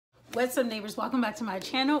What's up, neighbors? Welcome back to my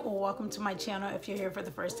channel, or welcome to my channel if you're here for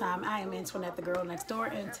the first time. I am Antoinette, the girl next door,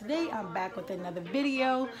 and today I'm back with another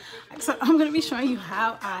video. So I'm going to be showing you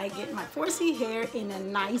how I get my 4C hair in a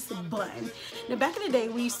nice bun. Now, back in the day,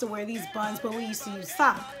 we used to wear these buns, but we used to use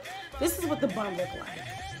sock. This is what the bun looked like.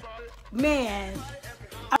 Man,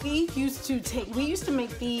 we used to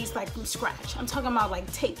make these like from scratch. I'm talking about like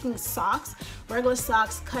taking socks, regular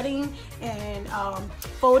socks, cutting and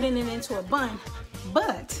folding it into a bun.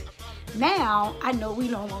 But now I know we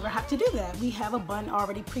no longer have to do that. We have a bun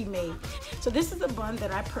already pre-made. So this is a bun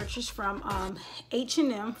that I purchased from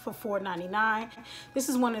H&M for $4.99. This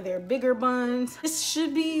is one of their bigger buns. This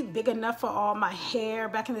should be big enough for all my hair.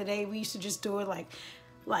 Back in the day, we used to just do it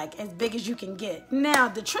like as big as you can get. Now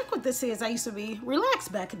the trick with this is I used to be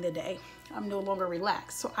relaxed back in the day. I'm no longer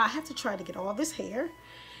relaxed. So I have to try to get all this hair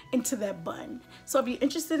into that bun. So if you're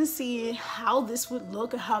interested in seeing how this would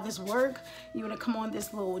look and how this work, you want to come on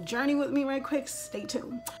this little journey with me right quick, stay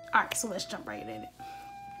tuned. All right, so let's jump right in it.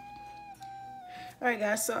 All right,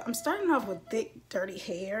 guys, so I'm starting off with thick, dirty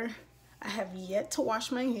hair. I have yet to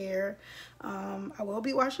wash my hair. I will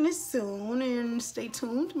be washing it soon, and stay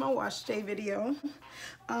tuned to my wash day video.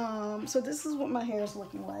 So this is what my hair is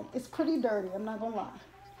looking like. It's pretty dirty, I'm not gonna lie.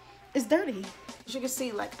 It's dirty. As you can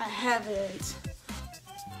see, like I haven't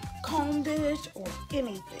combed it or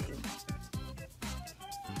anything.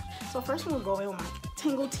 So first I'm gonna go in with my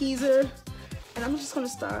tangle teaser, and I'm just gonna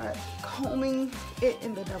start combing it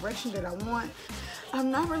in the direction that I want. I'm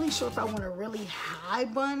not really sure if I want a really high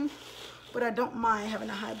bun, but I don't mind having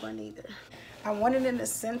a high bun either. I want it in the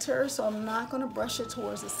center, so I'm not gonna brush it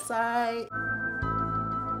towards the side.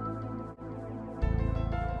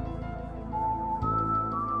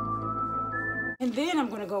 And then I'm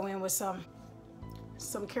gonna go in with some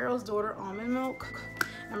Carol's Daughter almond milk.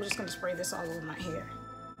 I'm just gonna spray this all over my hair.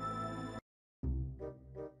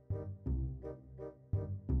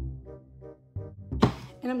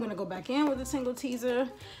 And I'm gonna go back in with the tangle teaser.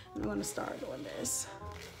 I'm gonna start doing this.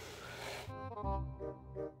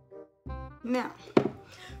 Now,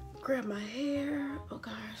 grab my hair. Oh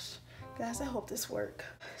gosh, guys, I hope this works.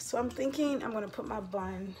 So I'm thinking I'm gonna put my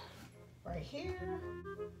bun right here.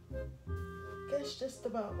 Guess just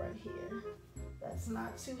about right here. That's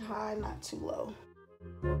not too high, not too low.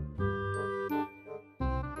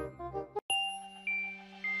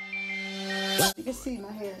 You can see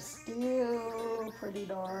my hair is still pretty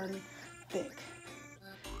darn thick.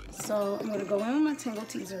 So I'm gonna go in with my tangle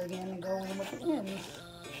teaser again and go in with the end.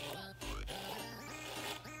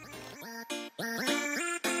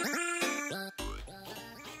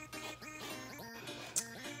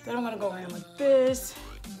 Then I'm gonna go in with this,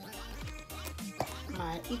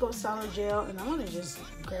 my Eco Solid Gel, and I want to just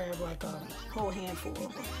grab like a whole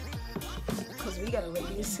handful because we gotta lay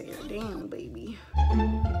this hair down, baby.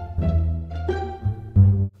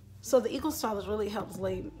 So the Eco Solid really helps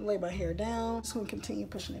lay my hair down. Just gonna continue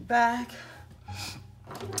pushing it back,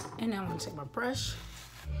 and now I'm gonna take my brush.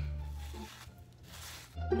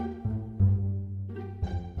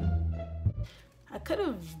 I could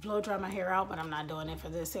have blow dried my hair out, but I'm not doing it for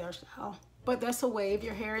this hairstyle. But that's a way. If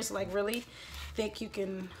your hair is like really thick, you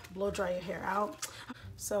can blow dry your hair out.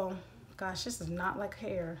 So, gosh, this is not like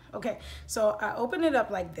hair. Okay, so I open it up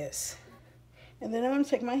like this. And then I'm gonna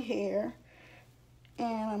take my hair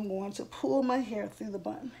and I'm going to pull my hair through the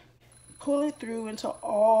bun. Pull it through until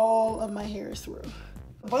all of my hair is through.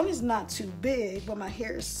 The bun is not too big, but my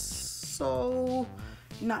hair is so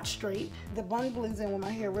not straight. The bun blends in with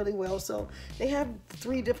my hair really well. So they have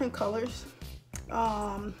 3 different colors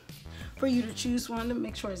for you to choose one to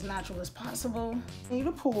make sure it's natural as possible. I need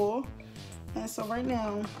to pull, and so right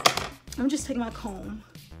now I'm just taking my comb,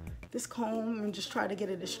 this comb, and just try to get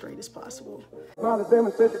it as straight as possible.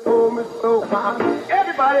 Everybody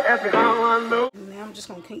ask me how I know. Now I'm just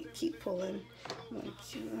gonna keep pulling. I'm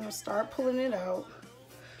gonna start pulling it out.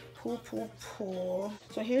 Pull, pull, pull.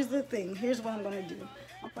 So here's the thing. Here's what I'm gonna do.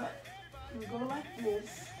 But I'm gonna go like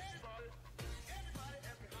this.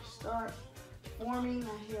 Start forming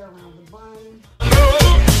my hair around the bun.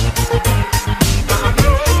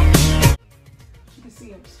 You can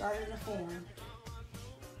see I'm starting to form.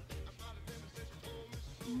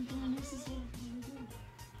 And then this is what I'm gonna do.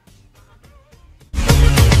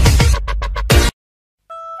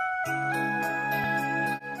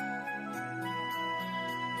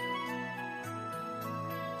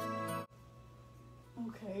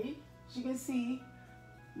 Okay, as you can see,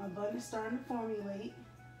 my bun is starting to formulate.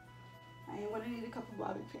 I am going to need a couple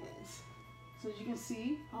bobby pins. So as you can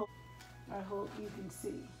see, I hope you can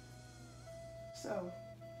see. So,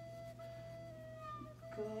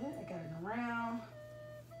 good, I got it around.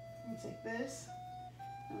 Let me take this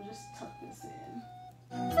and just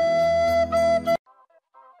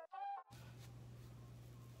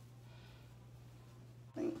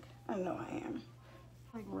know I am.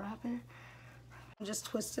 Like wrap it. Just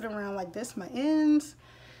twist it around like this, my ends.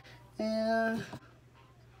 And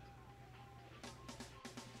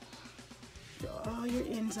all your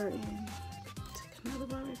ends are in. Take another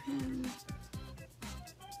bobby pin.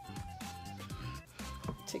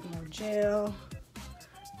 Take more gel.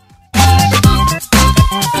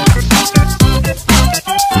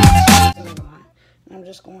 I'm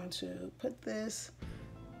just going to put this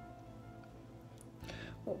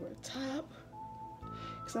over the top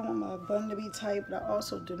because I want my bun to be tight, but I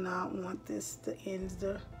also do not want the ends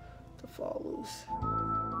to fall loose.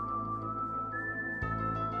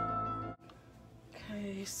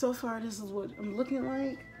 Okay, so far this is what I'm looking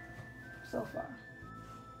like so far.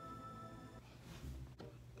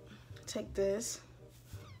 Take this.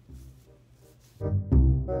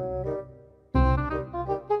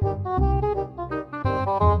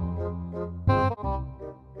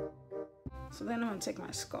 So then I'm gonna take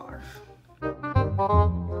my scarf.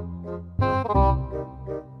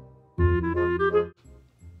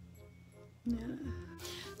 Yeah.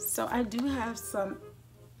 So I do have some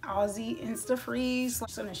Aussie Insta-Freeze. I'm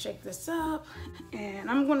just gonna shake this up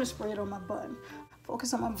and I'm gonna spray it on my bun.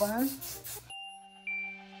 Focus on my bun.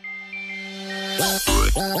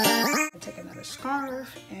 Take another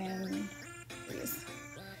scarf and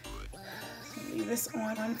leave this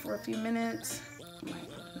on for a few minutes. I might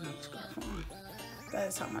put another scarf on.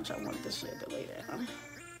 That's how much I want this shit to lay down.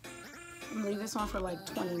 I'm gonna leave this on for like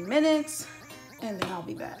 20 minutes and then I'll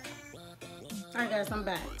be back. All right guys, I'm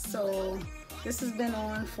back. So this has been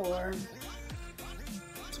on for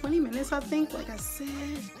 20 minutes, I think, like I said.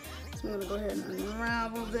 So I'm gonna go ahead and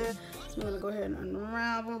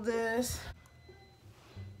unravel this.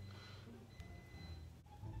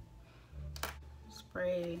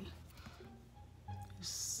 Spray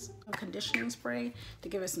a conditioning spray to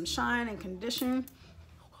give it some shine and condition.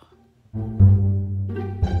 And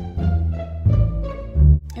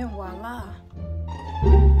voila.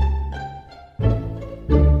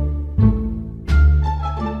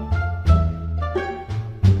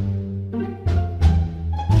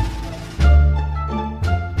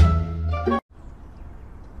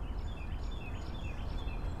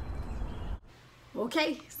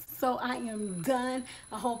 Okay, so I am done.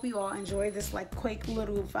 I hope you all enjoyed this like quick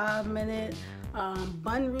little 5-minute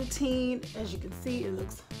bun routine. As you can see, it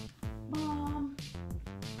looks bomb.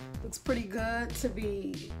 Looks pretty good to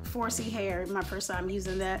be 4C hair. My first time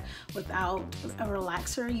using that without a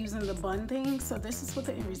relaxer, using the bun thing. So this is what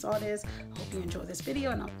the end result is. I hope you enjoyed this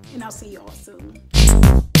video, and I'll see you all soon.